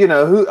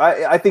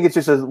think it's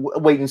just a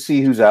wait and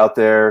see who's out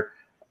there.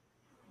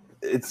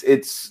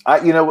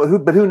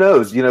 But who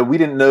knows? We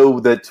didn't know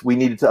that we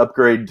needed to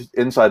upgrade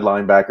inside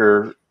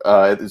linebacker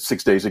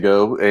 6 days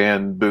ago,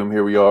 and boom,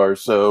 here we are.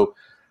 So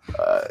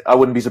I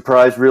wouldn't be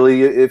surprised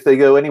really if they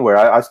go anywhere.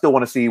 I still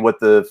want to see what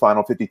the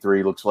final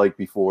 53 looks like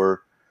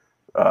before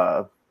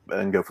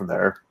and go from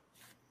there.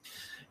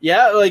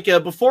 Yeah, like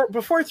before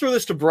I throw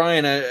this to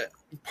Brian,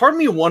 part of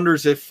me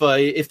wonders if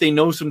they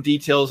know some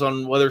details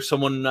on whether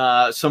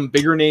someone, some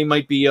bigger name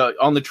might be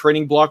on the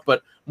trading block,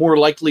 but more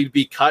likely to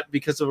be cut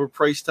because of a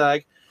price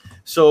tag.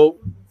 So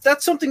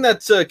that's something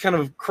that's kind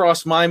of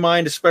crossed my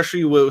mind,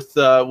 especially with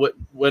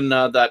when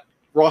that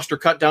roster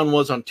cut down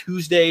was on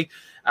Tuesday.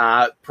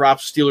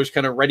 Perhaps Steelers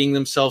kind of readying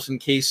themselves in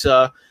case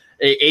a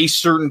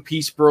certain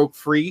piece broke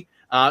free.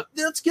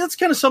 That's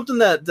kind of something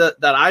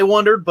that I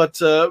wondered. But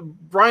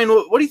Brian,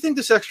 what do you think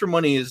this extra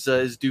money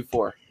is due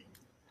for?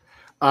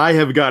 I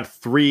have got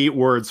 3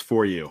 words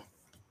for you.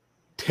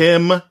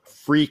 Tim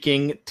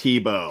freaking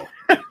Tebow.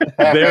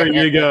 There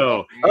you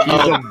go.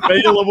 He's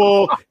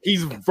available.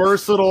 He's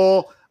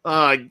versatile.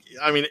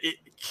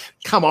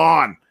 Come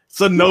on. It's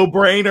a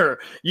no-brainer.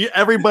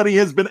 Everybody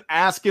has been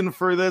asking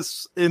for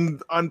this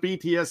on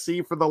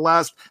BTSC for the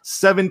last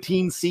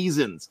 17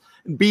 seasons.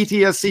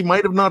 BTSC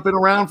might have not been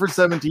around for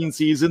 17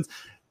 seasons.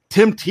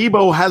 Tim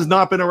Tebow has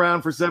not been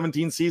around for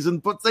 17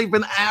 seasons, but they've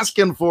been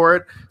asking for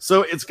it,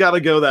 so it's got to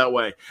go that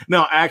way.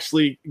 Now,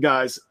 actually,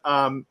 guys,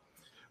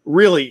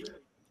 really,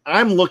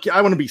 I want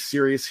to be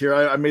serious here.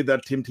 I made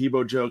that Tim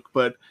Tebow joke,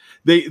 but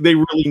they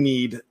really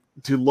need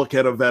to look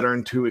at a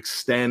veteran to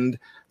extend.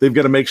 They've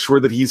got to make sure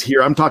that he's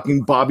here. I'm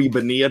talking Bobby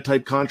Bonilla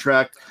type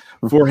contract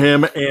for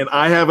him. And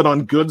I have it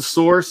on good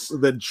source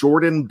that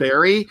Jordan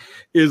Berry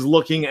is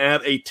looking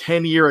at a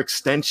 10-year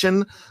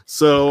extension.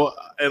 So,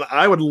 and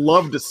I would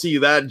love to see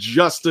that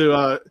just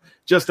to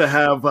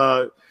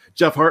have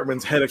Jeff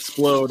Hartman's head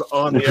explode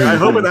on the air. I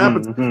hope it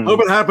happens.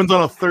 Hope it happens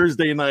on a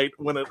Thursday night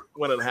when it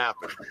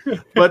happens.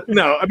 But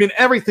no, I mean,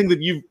 everything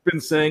that you've been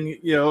saying,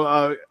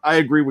 I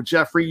agree with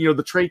Jeffrey.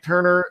 The Trey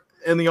Turner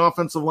and the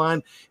offensive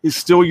line is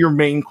still your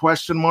main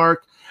question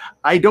mark.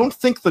 I don't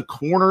think the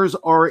corners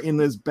are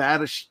in as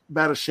bad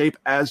a shape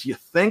as you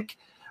think,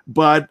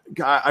 but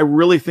I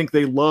really think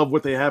they love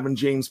what they have in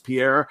James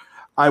Pierre.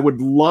 I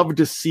would love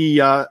to see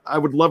a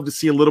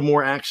little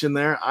more action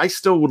there. I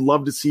still would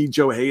love to see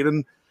Joe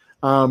Hayden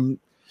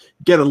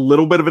get a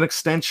little bit of an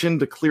extension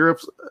to clear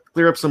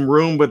up some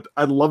room, but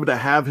I'd love to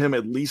have him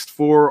at least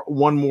for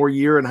 1 more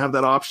year and have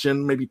that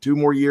option, maybe 2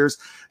 more years,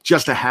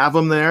 just to have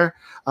him there.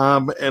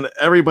 And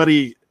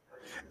everybody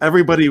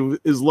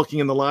is looking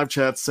in the live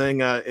chat saying,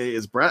 hey,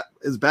 is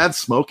Bad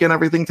smoking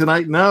everything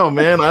tonight? No,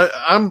 man,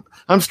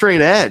 I'm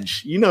straight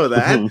edge. You know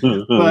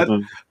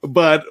that.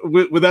 but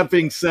with that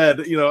being said,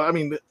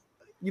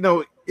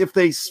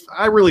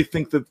 I really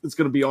think that it's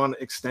going to be on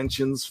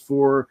extensions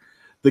for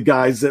the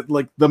guys that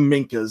like the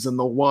Minkas and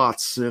the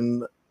Watts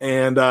and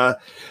I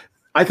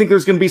think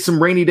there's going to be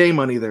some rainy day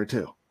money there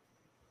too.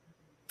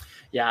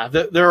 Yeah,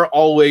 there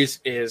always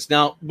is.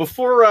 Now,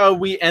 before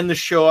we end the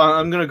show,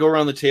 I'm going to go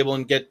around the table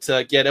and get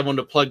everyone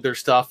to plug their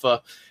stuff.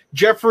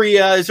 Jeffrey,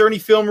 is there any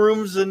film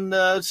rooms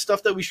and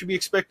stuff that we should be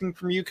expecting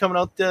from you coming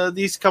out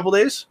these couple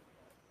days?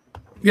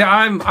 Yeah,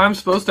 I'm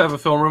supposed to have a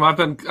film room. I've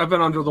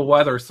been under the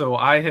weather, so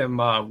I am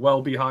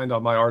well behind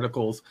on my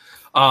articles.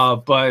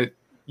 But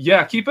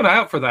yeah, keep an eye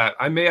out for that.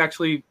 I may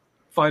actually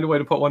find a way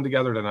to put one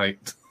together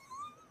tonight.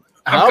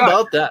 How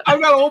about that?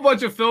 I've got a whole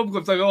bunch of film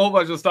clips, like a whole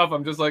bunch of stuff.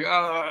 I'm just like,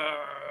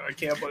 I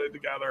can't put it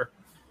together.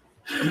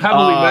 I'm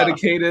heavily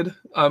medicated.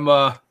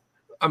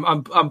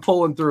 I'm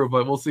pulling through,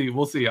 but we'll see.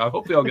 Hopefully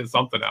I'll get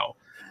something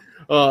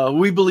out.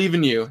 We believe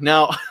in you.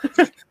 Now,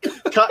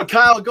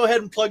 Kyle, go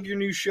ahead and plug your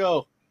new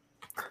show.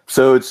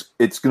 So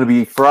it's going to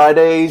be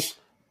Fridays.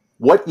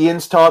 What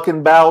Yin's talking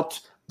about,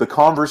 the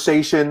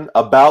conversation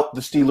about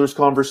the Steelers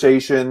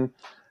conversation,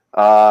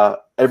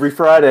 every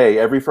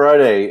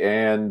Friday,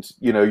 and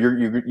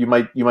you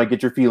might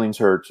get your feelings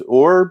hurt,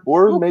 or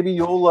maybe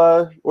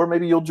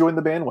you'll join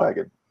the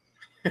bandwagon.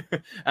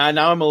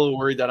 Now I'm a little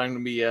worried that I'm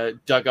going to be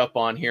dug up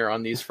on here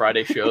on these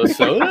Friday shows,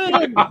 so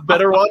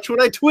better watch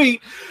what I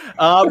tweet.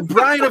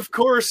 Brian, of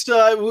course,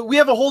 we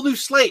have a whole new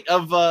slate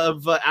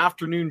of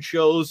afternoon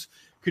shows.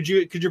 Could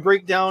you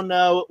break down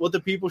what the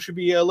people should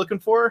be looking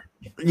for?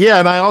 Yeah,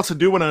 and I also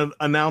do want to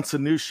announce a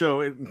new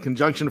show in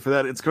conjunction for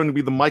that. It's going to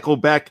be the Michael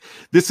Beck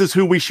 "This Is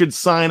Who We Should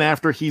Sign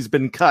After He's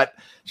Been Cut"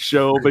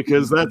 show,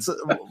 because that's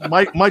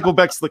Michael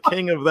Beck's the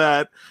king of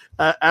that.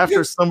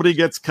 After somebody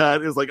gets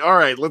cut, is like, all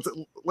right,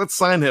 let's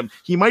sign him.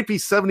 He might be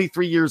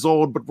 73 years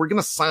old, but we're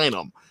going to sign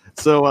him.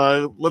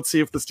 So let's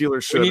see if the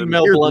Steelers should. We need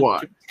Mel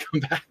Blount to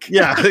come back.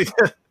 Yeah.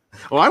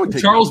 Well, I would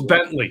take Charles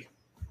Bentley.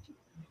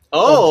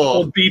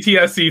 Old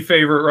BTSC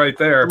favorite right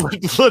there.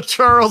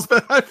 Charles,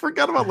 I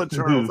forgot about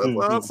LaCharles.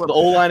 That's awesome. The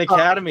O-line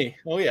Academy.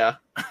 Oh yeah.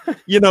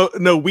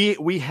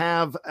 We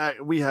have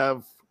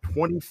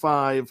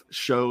 25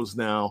 shows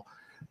now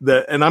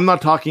and I'm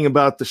not talking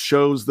about the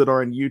shows that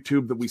are on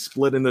YouTube that we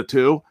split into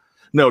two.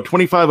 No,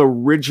 25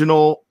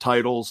 original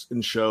titles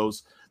and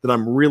shows that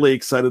I'm really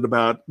excited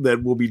about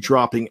that will be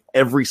dropping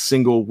every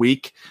single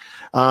week.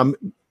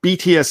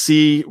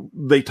 BTSC,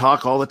 they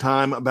talk all the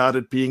time about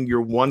it being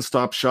your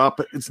one-stop shop.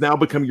 It's now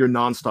become your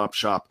non-stop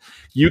shop.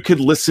 You can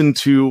listen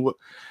to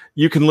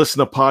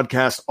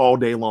podcasts all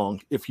day long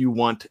if you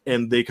want,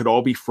 and they could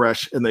all be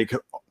fresh, and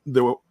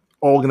they're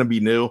all going to be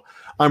new.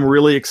 I'm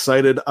really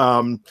excited.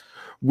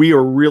 We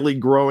are really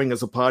growing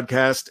as a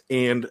podcast,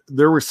 and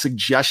there were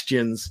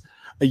suggestions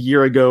a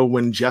year ago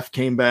when Jeff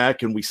came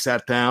back and we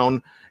sat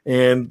down,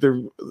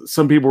 and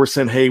some people were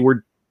saying, hey,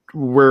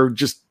 we're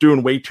just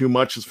doing way too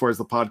much as far as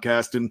the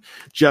podcast. And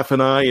Jeff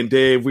and I and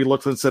Dave, we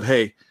looked and said,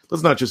 hey,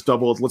 let's not just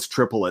double it, let's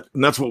triple it.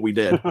 And that's what we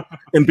did.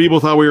 And people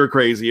thought we were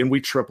crazy, and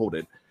we tripled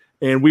it.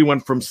 And we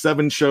went from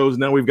 7 shows.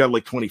 Now we've got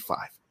like 25.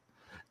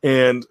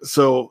 And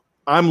so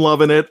I'm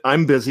loving it.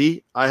 I'm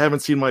busy. I haven't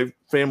seen my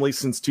family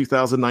since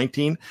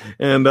 2019,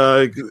 and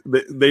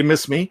they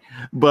miss me.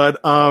 But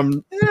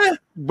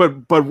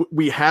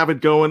we have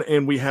it going,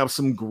 and we have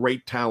some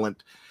great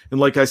talent. And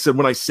like I said,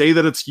 when I say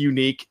that it's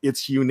unique,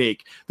 it's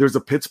unique. There's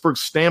a Pittsburgh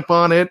stamp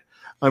on it.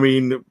 I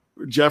mean,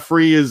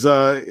 Jeffrey's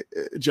a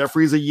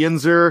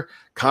Yinzer.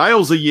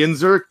 Kyle's a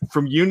Yinzer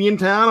from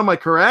Uniontown. Am I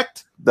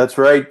correct? That's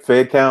right,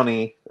 Fayette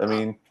County. I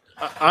mean,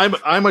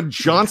 I'm a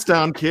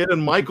Johnstown kid,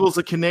 and Michael's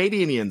a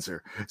Canadian Yinzer.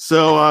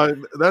 So I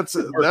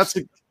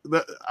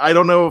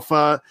don't know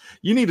if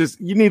you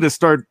need to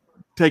start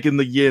taking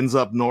the Yins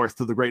up north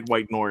to the Great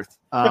White North.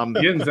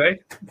 Yins, eh?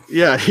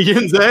 Yeah,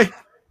 Yins, eh?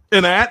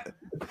 And that.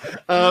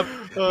 No,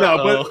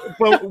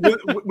 but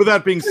with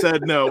that being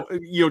said, no,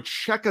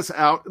 check us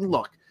out and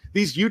look.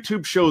 These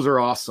YouTube shows are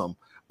awesome,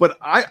 but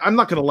I'm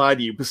not going to lie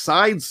to you.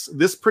 Besides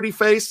this pretty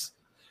face,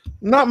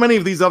 not many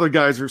of these other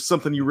guys are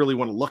something you really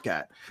want to look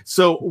at.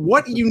 So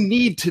what you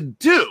need to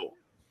do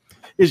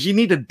is you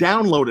need to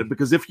download it,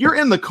 because if you're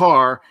in the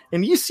car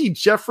and you see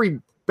Jeffrey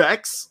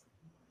Beck,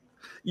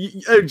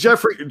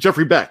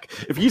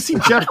 if you see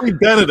Jeffrey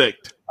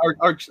Benedict,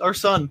 our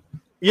son,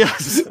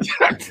 yes.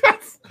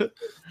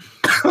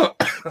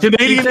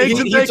 Canadian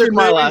agent. He took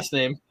my last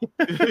name.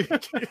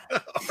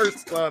 Our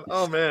son.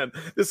 Oh man,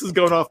 this is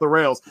going off the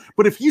rails.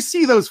 But if you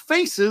see those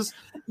faces,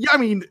 I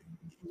mean,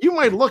 you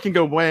might look and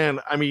go, man,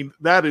 I mean,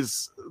 that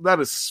is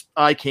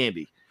eye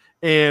candy.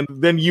 And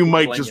then you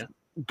might just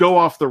go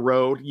off the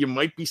road. You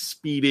might be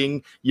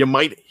speeding. You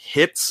might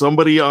hit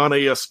somebody on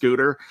a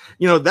scooter.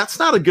 That's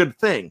not a good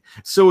thing.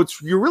 So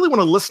you really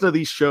want to listen to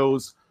these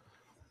shows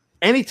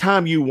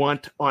anytime you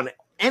want, on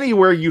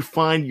anywhere you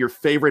find your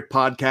favorite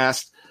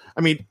podcast.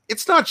 I mean,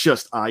 it's not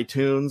just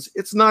iTunes.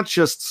 It's not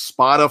just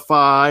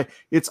Spotify.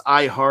 It's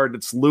iHeart.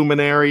 It's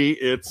Luminary.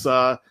 It's,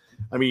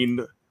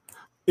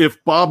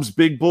 if Bob's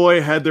Big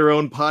Boy had their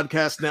own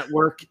podcast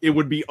network, it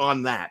would be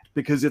on that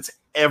because it's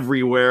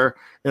everywhere.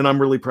 And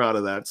I'm really proud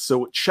of that.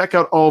 So check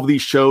out all of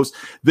these shows.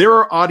 There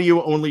are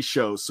audio only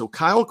shows. So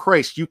Kyle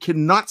Christ, you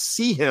cannot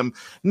see him.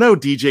 No,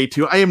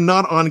 DJ2, I am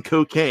not on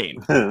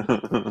cocaine.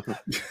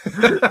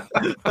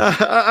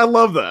 I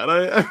love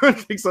that. I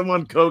think I'm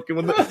on coke.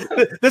 And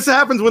this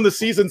happens when the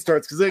season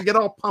starts because they get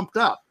all pumped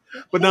up.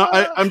 But now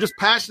I'm just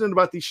passionate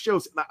about these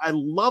shows. And I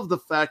love the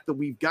fact that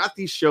we've got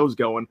these shows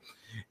going.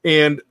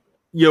 And,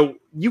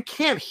 you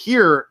can't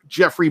hear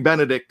Jeffrey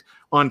Benedict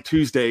on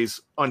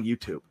Tuesdays on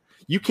YouTube.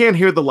 You can't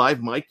hear the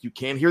live mic. You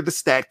can't hear the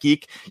Stat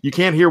Geek. You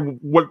can't hear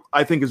what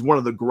I think is one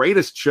of the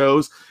greatest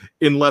shows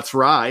in Let's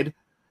Ride.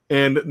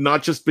 And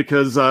not just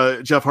because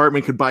Jeff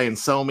Hartman could buy and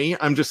sell me.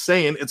 I'm just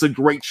saying it's a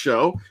great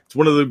show. It's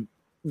one of the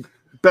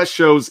best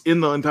shows in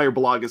the entire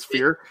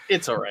blogosphere.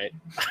 It's all right.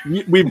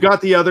 We've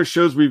got the other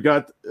shows. We've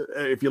got,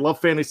 if you love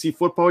fantasy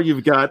football,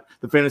 you've got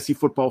the Fantasy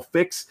Football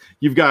Fix.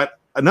 You've got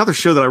another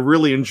show that I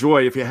really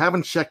enjoy. If you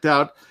haven't checked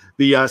out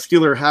the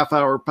Steeler Half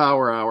Hour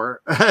Power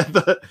Hour,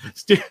 the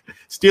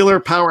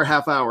Steeler Power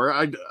Half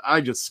Hour,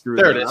 I just screwed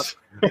there that it up. is.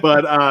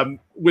 But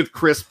with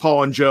Chris,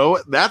 Paul, and Joe,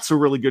 that's a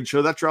really good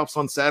show. That drops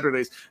on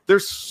Saturdays.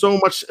 There's so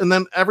much, and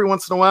then every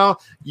once in a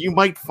while, you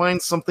might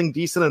find something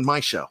decent in my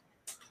show.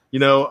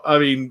 I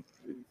mean,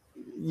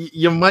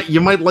 you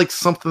might like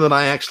something that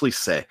I actually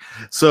say.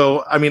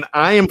 So, I mean,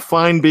 I am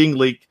fine being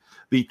like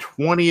the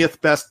 20th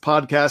best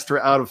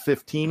podcaster out of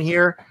 15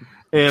 here,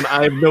 and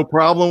I have no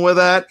problem with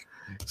that.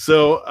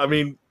 So, I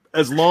mean,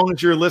 as long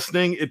as you're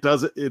listening, it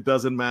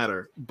doesn't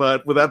matter.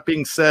 But with that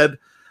being said,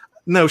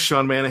 no,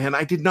 Sean Manahan,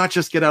 I did not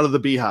just get out of the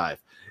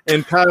Beehive.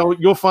 And Kyle,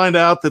 you'll find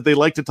out that they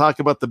like to talk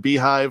about the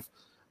Beehive.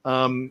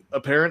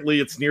 Apparently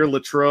it's near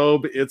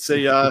Latrobe. It's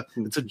a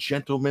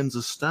gentleman's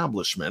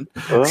establishment.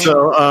 Oh.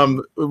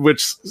 So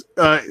which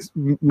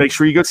make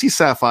sure you go see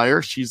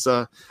Sapphire. She's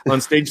on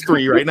stage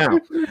 3 right now.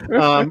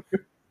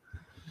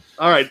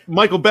 All right,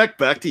 Michael Beck,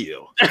 back to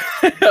you.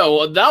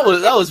 Well, that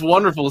was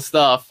wonderful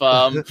stuff.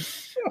 So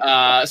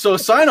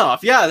sign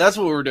off. Yeah, that's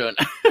what we're doing.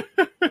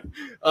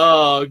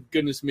 Oh,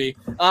 goodness me.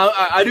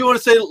 I do want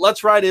to say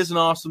Let's Ride is an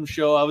awesome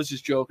show. I was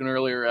just joking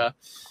earlier.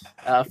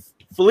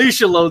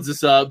 Felicia loads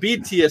us up.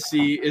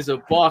 BTSC is a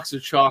box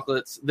of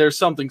chocolates. There's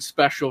something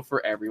special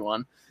for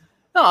everyone.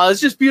 No,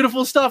 it's just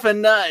beautiful stuff.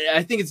 And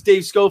I think it's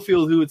Dave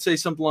Schofield who would say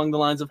something along the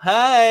lines of,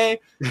 hey,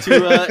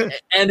 to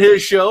end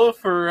his show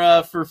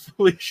for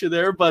Felicia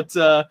there. But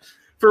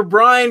for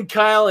Brian,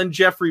 Kyle, and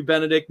Jeffrey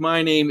Benedict,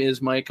 my name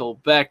is Michael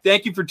Beck.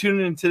 Thank you for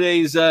tuning in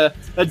today's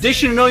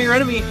edition of Know Your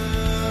Enemy.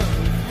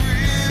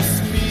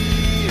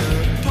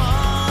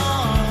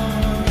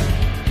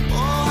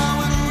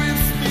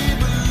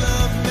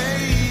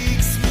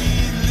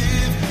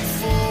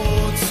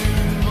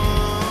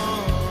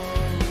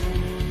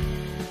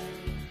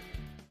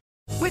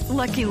 With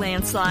Lucky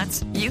Land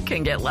Slots, you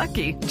can get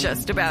lucky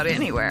just about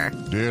anywhere.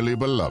 Dearly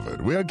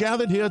beloved, we are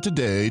gathered here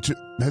today to...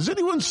 Has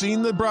anyone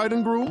seen the bride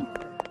and groom?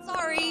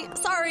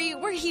 Sorry,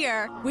 we're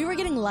here. We were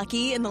getting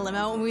lucky in the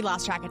limo and we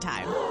lost track of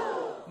time.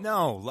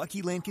 No,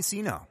 Lucky Land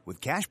Casino, with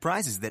cash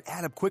prizes that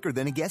add up quicker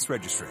than a guest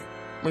registry.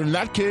 In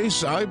that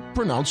case, I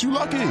pronounce you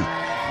lucky.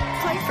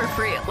 Play for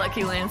free at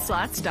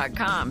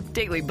LuckyLandSlots.com.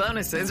 Daily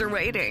bonuses are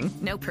waiting.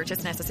 No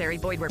purchase necessary.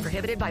 Void where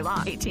prohibited by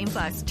law.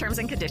 18+. Terms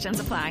and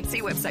conditions apply.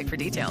 See website for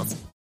details.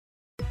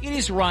 It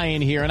is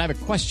Ryan here, and I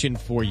have a question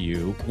for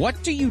you.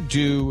 What do you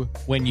do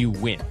when you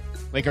win?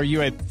 Like, are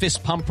you a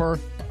fist pumper,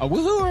 a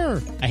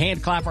woohooer, a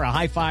hand clapper, a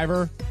high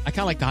fiver? I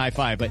kind of like the high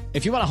five, but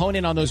if you want to hone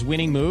in on those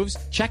winning moves,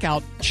 check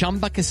out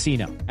Chumba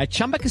Casino. At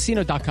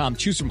ChumbaCasino.com,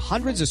 choose from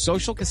hundreds of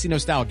social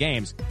casino-style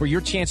games for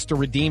your chance to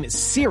redeem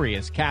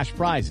serious cash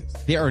prizes.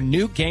 There are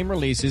new game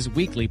releases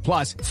weekly,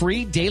 plus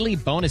free daily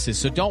bonuses,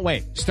 so don't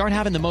wait. Start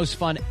having the most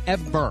fun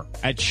ever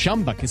at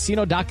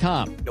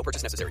ChumbaCasino.com. No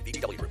purchase necessary.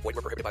 VGW Group. Void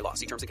where prohibited by law.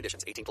 See terms and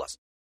conditions. 18+.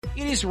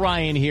 It is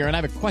Ryan here, and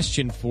I have a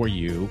question for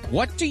you.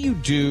 What do you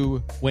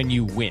do when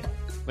you win?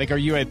 Like, are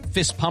you a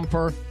fist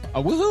pumper,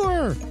 a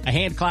woohooer, a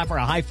hand clapper,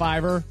 a high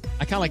fiver?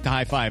 I kind of like the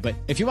high five, but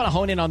if you want to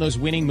hone in on those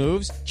winning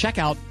moves, check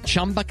out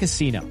Chumba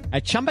Casino.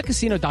 At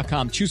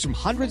ChumbaCasino.com, choose from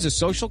hundreds of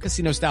social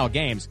casino-style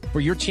games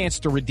for your chance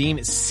to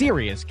redeem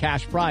serious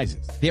cash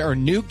prizes. There are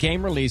new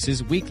game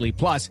releases weekly,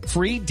 plus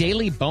free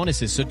daily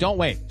bonuses, so don't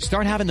wait.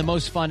 Start having the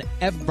most fun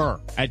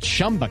ever at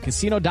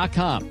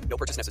ChumbaCasino.com. No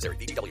purchase necessary.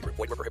 VGW Group.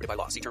 Void where prohibited by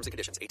law. See terms and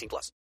conditions.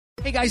 18+.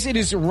 Hey guys, it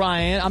is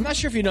Ryan. I'm not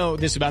sure if you know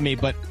this about me,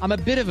 but I'm a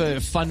bit of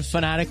a fun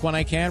fanatic when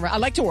I can. I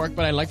like to work,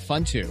 but I like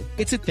fun too.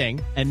 It's a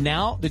thing. And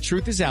now the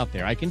truth is out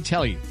there. I can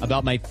tell you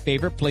about my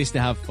favorite place to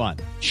have fun.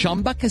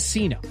 Chumba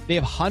Casino. They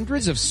have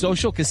hundreds of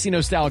social casino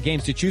style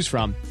games to choose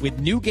from with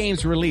new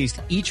games released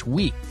each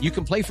week. You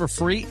can play for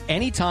free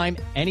anytime,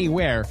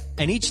 anywhere.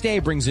 And each day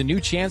brings a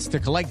new chance to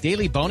collect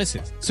daily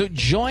bonuses. So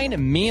join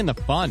me in the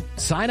fun.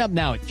 Sign up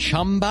now at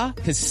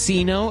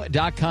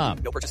ChumbaCasino.com.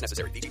 No purchase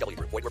necessary. VGW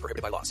Group. Void where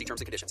prohibited by law. See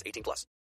terms and conditions. 18+.